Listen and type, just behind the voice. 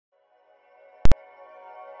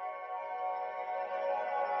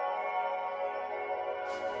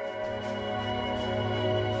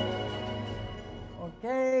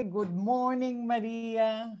Good morning,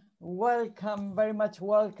 Maria. Welcome, very much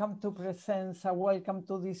welcome to Presenza. Welcome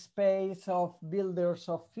to this space of Builders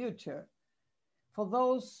of Future. For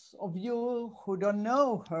those of you who don't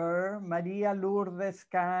know her, Maria Lourdes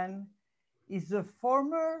Can is the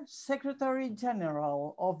former Secretary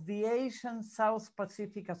General of the Asian South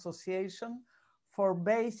Pacific Association for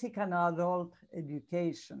Basic and Adult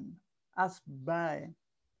Education, ASBAE,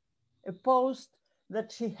 a post that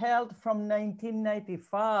she held from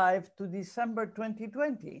 1995 to December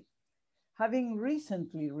 2020. Having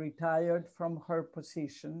recently retired from her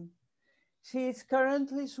position, she is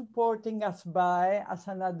currently supporting ASBAE as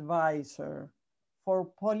an advisor for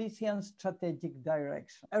policy and strategic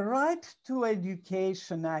direction. A right to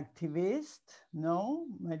education activist, no,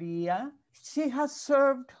 Maria, she has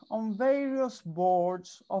served on various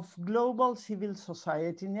boards of global civil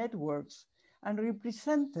society networks and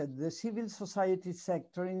represented the civil society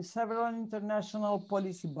sector in several international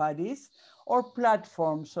policy bodies or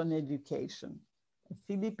platforms on education. A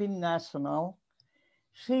Philippine national,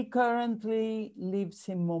 she currently lives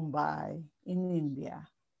in Mumbai, in India.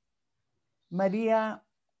 Maria,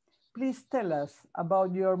 please tell us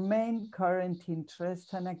about your main current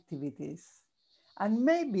interests and activities, and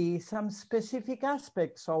maybe some specific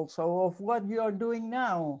aspects also of what you are doing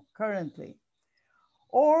now, currently,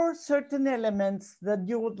 or certain elements that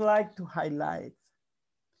you would like to highlight.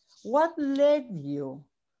 What led you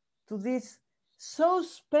to this so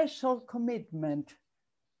special commitment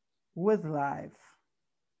with life?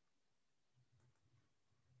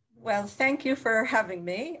 Well, thank you for having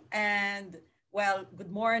me. And well,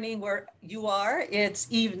 good morning where you are. It's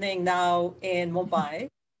evening now in Mumbai.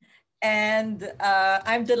 And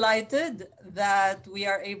I'm delighted that we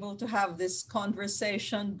are able to have this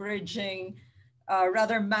conversation bridging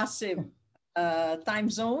rather massive time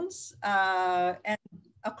zones and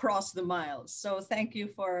across the miles. So thank you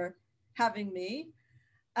for having me.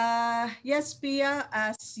 Yes, Pia,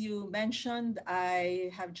 as you mentioned,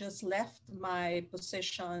 I have just left my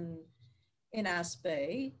position in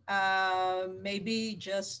ASPE. Maybe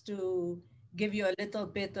just to give you a little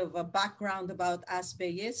bit of a background about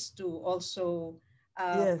ASPE is to also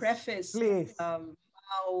Yes, preface please.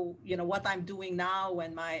 how, what I'm doing now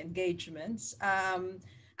and my engagements.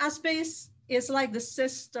 ASPE is like the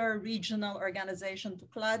sister regional organization to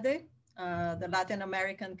CLADE, the Latin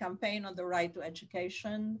American Campaign on the Right to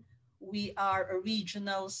Education. We are a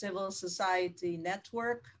regional civil society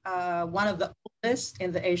network, one of the oldest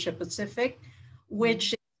in the Asia Pacific,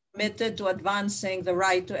 which is committed to advancing the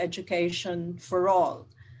right to education for all.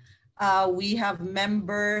 We have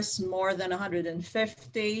members, more than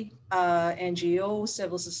 150 NGOs,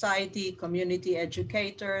 civil society, community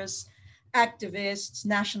educators, activists,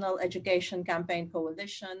 national education campaign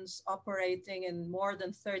coalitions operating in more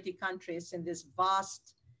than 30 countries in this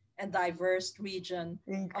vast and diverse region.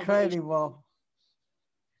 Incredible.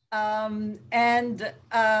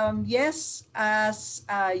 Yes, as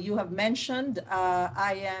you have mentioned,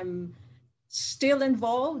 I am still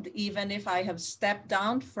involved, even if I have stepped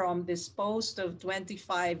down from this post of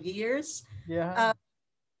 25 years. Yeah.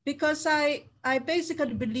 Because I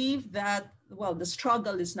basically believe that, well, the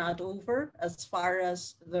struggle is not over as far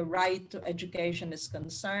as the right to education is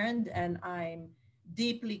concerned, and I'm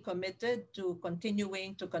deeply committed to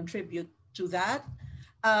continuing to contribute to that,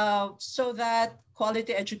 so that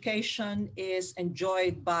quality education is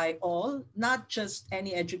enjoyed by all, not just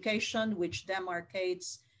any education which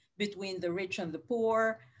demarcates between the rich and the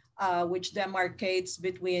poor, which demarcates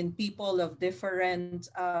between people of different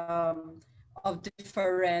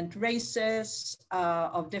races,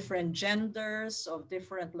 of different genders, of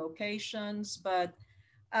different locations, but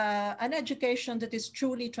an education that is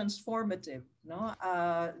truly transformative,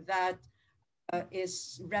 that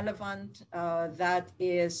is relevant, that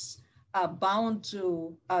is bound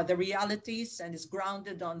to the realities and is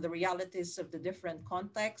grounded on the realities of the different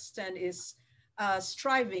contexts, and is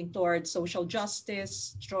striving towards social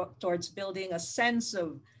justice, towards building a sense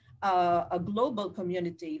of a global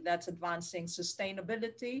community that's advancing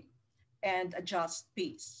sustainability and a just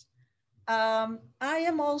peace. I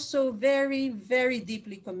am also very, very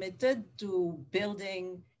deeply committed to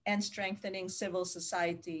building and strengthening civil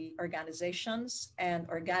society organizations and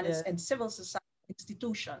civil society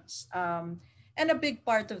institutions. And a big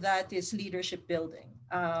part of that is leadership building.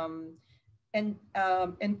 And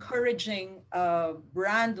encouraging a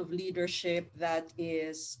brand of leadership that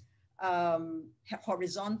is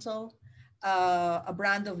horizontal, a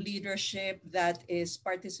brand of leadership that is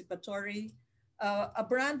participatory, a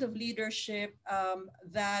brand of leadership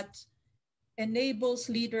that enables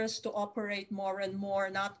leaders to operate more and more,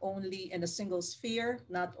 not only in a single sphere,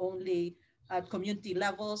 not only at community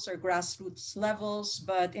levels or grassroots levels,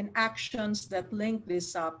 but in actions that link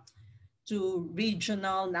this up to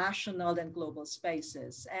regional, national, and global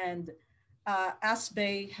spaces. And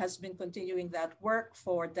ASBE has been continuing that work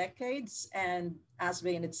for decades, and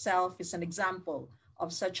ASBE in itself is an example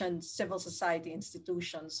of such a civil society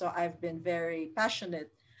institution. So I've been very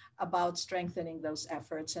passionate about strengthening those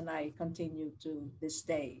efforts, and I continue to this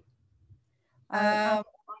day. And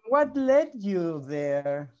what led you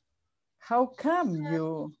there? How come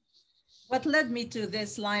you? What led me to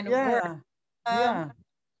this line of work? Yeah, yeah.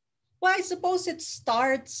 Well, I suppose it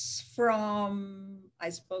starts from, I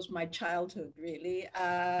suppose, my childhood, really.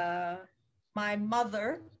 My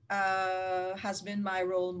mother has been my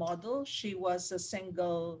role model. She was a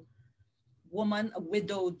single woman, a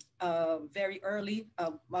widowed very early,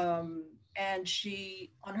 and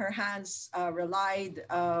she, on her hands, relied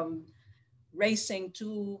raising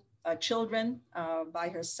two children by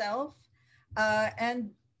herself. And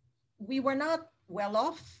we were not well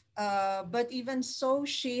off, but even so,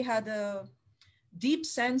 she had a deep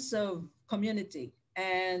sense of community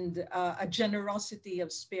and a generosity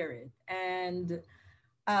of spirit. And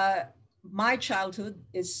uh, my childhood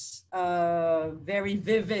is very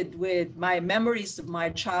vivid with my memories of my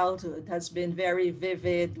childhood has been very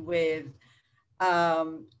vivid with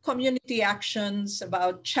community actions,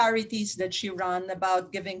 about charities that she ran,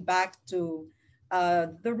 about giving back to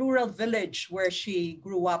the rural village where she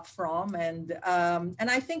grew up from. And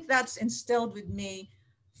I think that's instilled with me,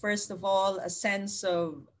 first of all, a sense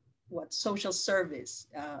of what social service,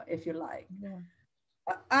 if you like. Yeah.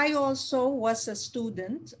 I also was a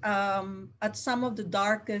student at some of the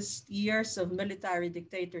darkest years of military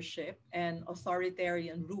dictatorship and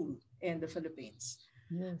authoritarian rule in the Philippines.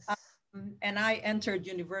 Yes. And I entered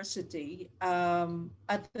university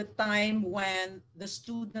at the time when the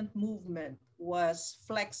student movement was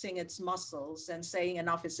flexing its muscles and saying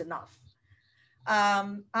enough is enough.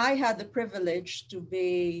 I had the privilege to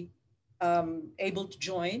be able to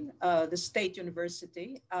join the state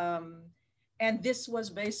university. And this was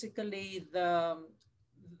basically the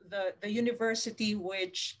university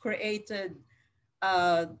which created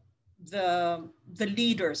uh, the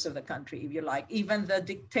leaders of the country, if you like. Even the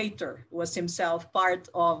dictator was himself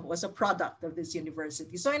was a product of this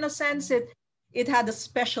university. So in a sense, it had a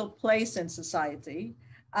special place in society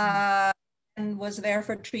and was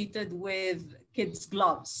therefore treated with kids'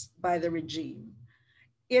 gloves by the regime.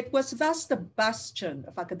 It was thus the bastion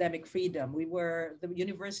of academic freedom. The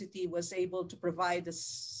university was able to provide a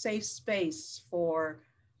safe space for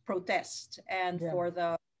protest and for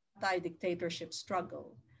the anti-dictatorship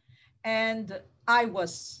struggle. And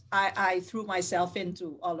I threw myself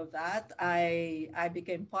into all of that. I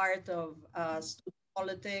became part of student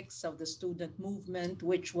politics, of the student movement,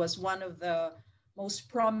 which was one of the most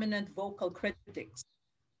prominent vocal critics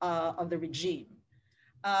of the regime.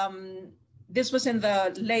 This was in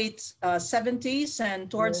the late 70s,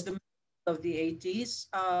 and towards the middle of the 80s,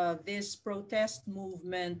 this protest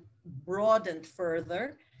movement broadened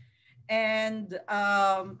further. And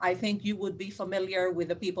I think you would be familiar with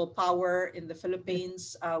the people power in the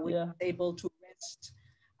Philippines, which was able to wrest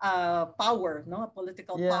power,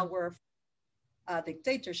 political power,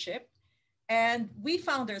 dictatorship. And we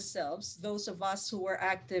found ourselves, those of us who were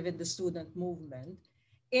active in the student movement,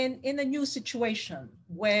 in a new situation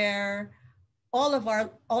where all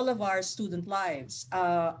of our student lives,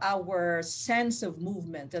 our sense of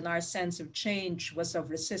movement and our sense of change was of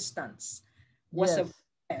resistance, was of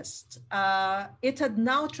protest. It had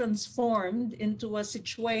now transformed into a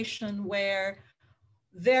situation where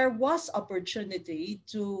there was opportunity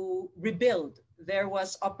to rebuild. There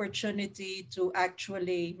was opportunity to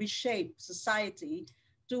actually reshape society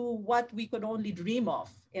to what we could only dream of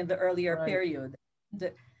in the earlier period.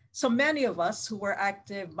 So many of us who were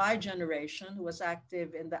active, my generation, who was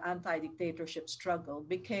active in the anti-dictatorship struggle,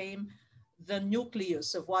 became the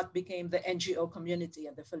nucleus of what became the NGO community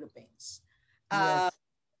in the Philippines.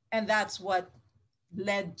 And that's what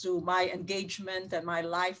led to my engagement and my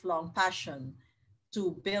lifelong passion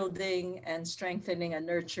to building and strengthening and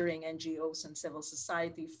nurturing NGOs and civil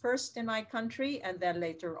society, first in my country and then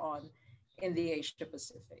later on in the Asia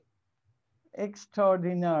Pacific.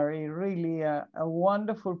 Extraordinary, really a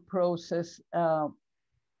wonderful process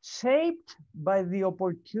shaped by the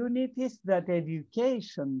opportunities that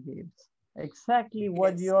education gives. Exactly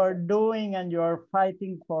what you are doing, and you are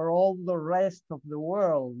fighting for all the rest of the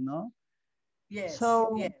world, no?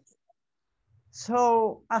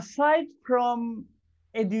 So aside from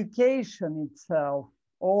education itself,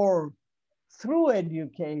 or through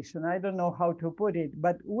education, I don't know how to put it,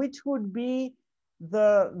 but which would be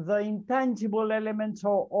the intangible elements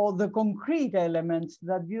or the concrete elements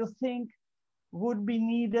that you think would be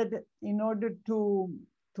needed in order to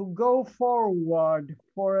go forward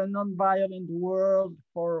for a non-violent world,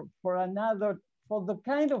 for the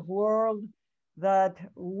kind of world that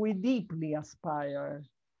we deeply aspire,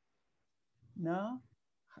 no?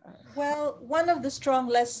 Well, one of the strong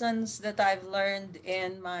lessons that I've learned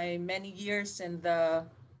in my many years in the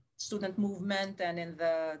student movement and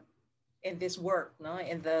in this work, no,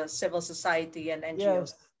 in the civil society and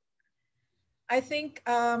NGOs, Yes, I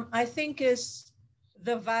think is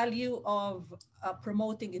the value of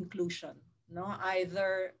promoting inclusion, no,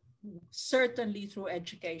 either certainly through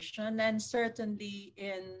education and certainly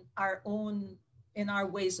in our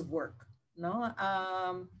ways of work, no.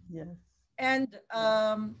 yes, And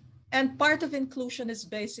and part of inclusion is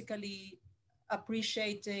basically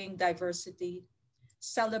appreciating diversity,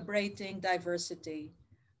 celebrating diversity,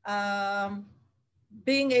 um,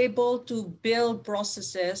 being able to build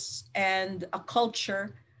processes and a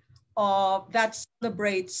culture that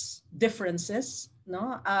celebrates differences,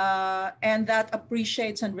 no, and that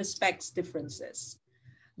appreciates and respects differences.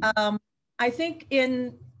 I think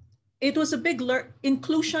in it was a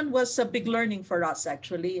inclusion was a big learning for us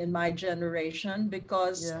actually in my generation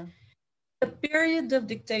because yeah, the period of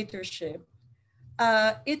dictatorship,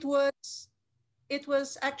 it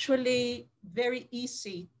was actually very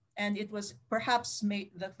easy, and it was perhaps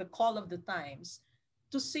made the call of the times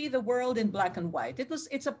to see the world in black and white. It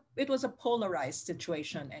was a polarized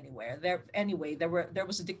situation anywhere. There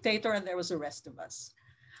was a dictator and there was the rest of us.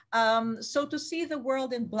 So to see the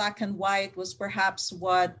world in black and white was perhaps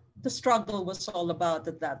what the struggle was all about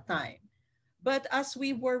at that time. But as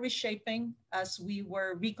we were reshaping, as we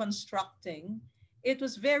were reconstructing, it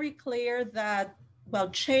was very clear that, well,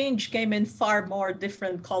 change came in far more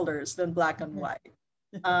different colors than black and white.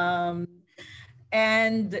 Um,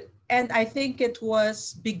 and and I think it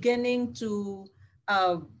was beginning to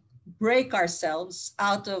uh, break ourselves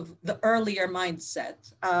out of the earlier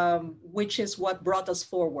mindset, which is what brought us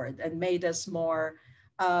forward and made us more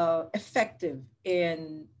effective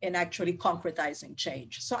in actually concretizing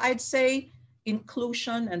change. So I'd say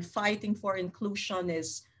inclusion and fighting for inclusion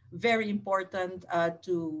is very important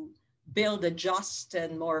to build a just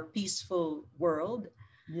and more peaceful world.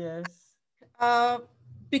 yes, Uh,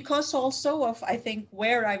 because also of I think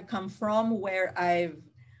where I've come from, where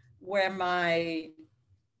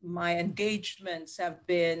my engagements have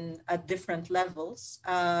been at different levels.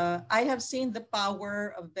 I have seen the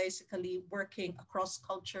power of basically working across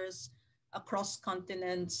cultures, across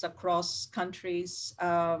continents, across countries.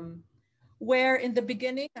 Where in the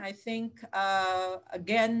beginning, I think,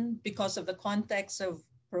 again, because of the context of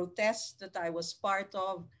protest that I was part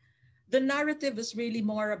of, the narrative is really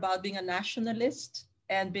more about being a nationalist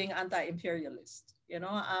and being anti-imperialist.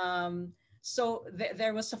 So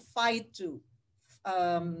there was a fight to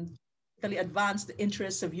really advance the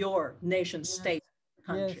interests of your nation yes, state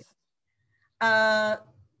country. yes, Uh,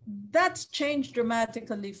 that's changed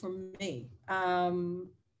dramatically for me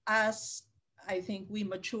as I think we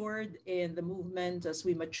matured in the movement, as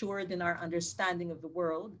we matured in our understanding of the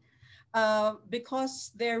world,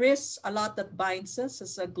 because there is a lot that binds us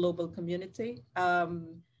as a global community.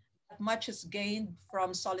 Much is gained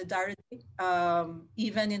from solidarity,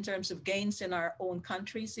 even in terms of gains in our own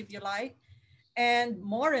countries, if you like. And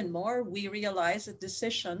more, we realize that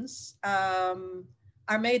decisions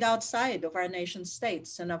are made outside of our nation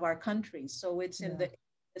states and of our countries. So it's in yeah. the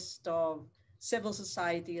interest of civil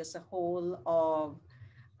society as a whole, of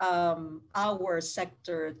our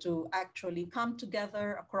sector to actually come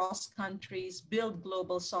together across countries, build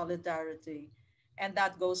global solidarity. And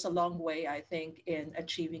that goes a long way, I think, in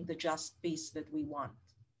achieving the just peace that we want.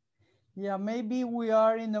 Yeah, maybe we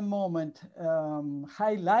are in a moment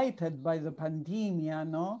highlighted by the pandemic,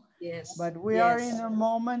 no? Yes, But we are in yes, a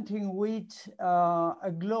moment in which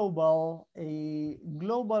a global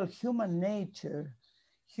human nature,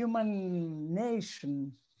 human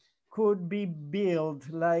nation could be built,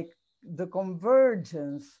 like the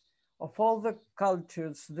convergence of all the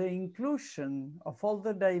cultures, the inclusion of all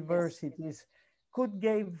the yes, diversities could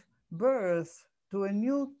give birth to a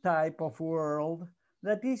new type of world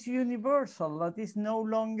that is universal, that is no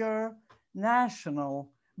longer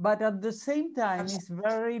national, but at the same time is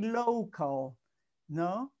absolutely. very local,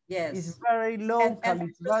 no? It's Yes. very And local,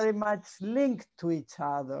 it's very much linked to each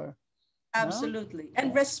other, no? absolutely.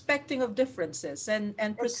 And respecting of differences and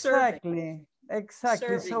preserving, Exactly,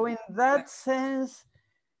 exactly. So serving. in Right. that sense,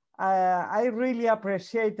 I really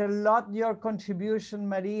appreciate a lot your contribution,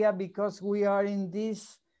 Maria, because we are in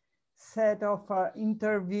this set of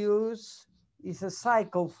interviews. It's a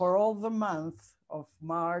cycle for all the month of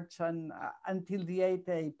March and until the 8th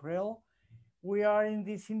April. We are in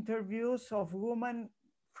these interviews of women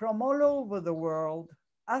from all over the world,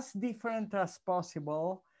 as different as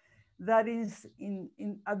possible. That is,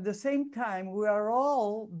 at the same time, we are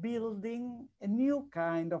all building a new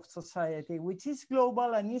kind of society, which is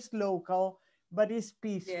global and is local, but is Yes.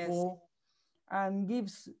 peaceful and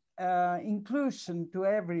gives inclusion to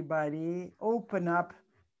everybody, open up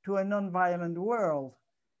to a non-violent world.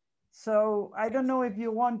 So I don't know if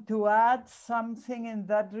you want to add something in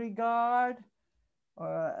that regard,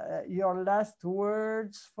 your last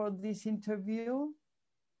words for this interview.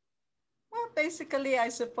 Well, basically, I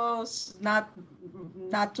suppose not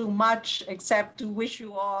too much, except to wish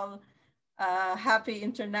you all happy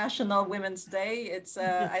International Women's Day.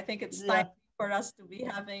 I think it's time Yeah, for us to be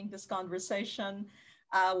having this conversation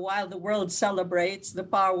while the world celebrates the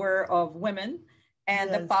power of women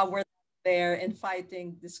and the yes. power there in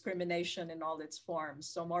fighting discrimination in all its forms.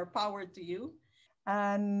 So more power to you.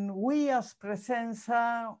 And we as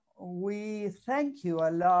Presenza, we thank you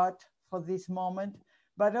a lot for this moment,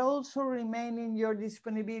 but also remain in your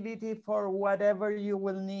disponibility for whatever you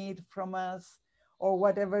will need from us or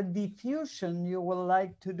whatever diffusion you would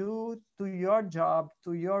like to do to your job,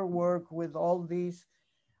 to your work with all these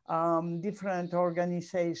different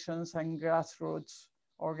organizations and grassroots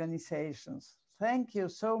organizations. Thank you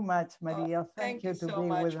so much, Oh, Maria. Thank thank you you to so be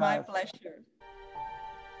with much. My us. pleasure.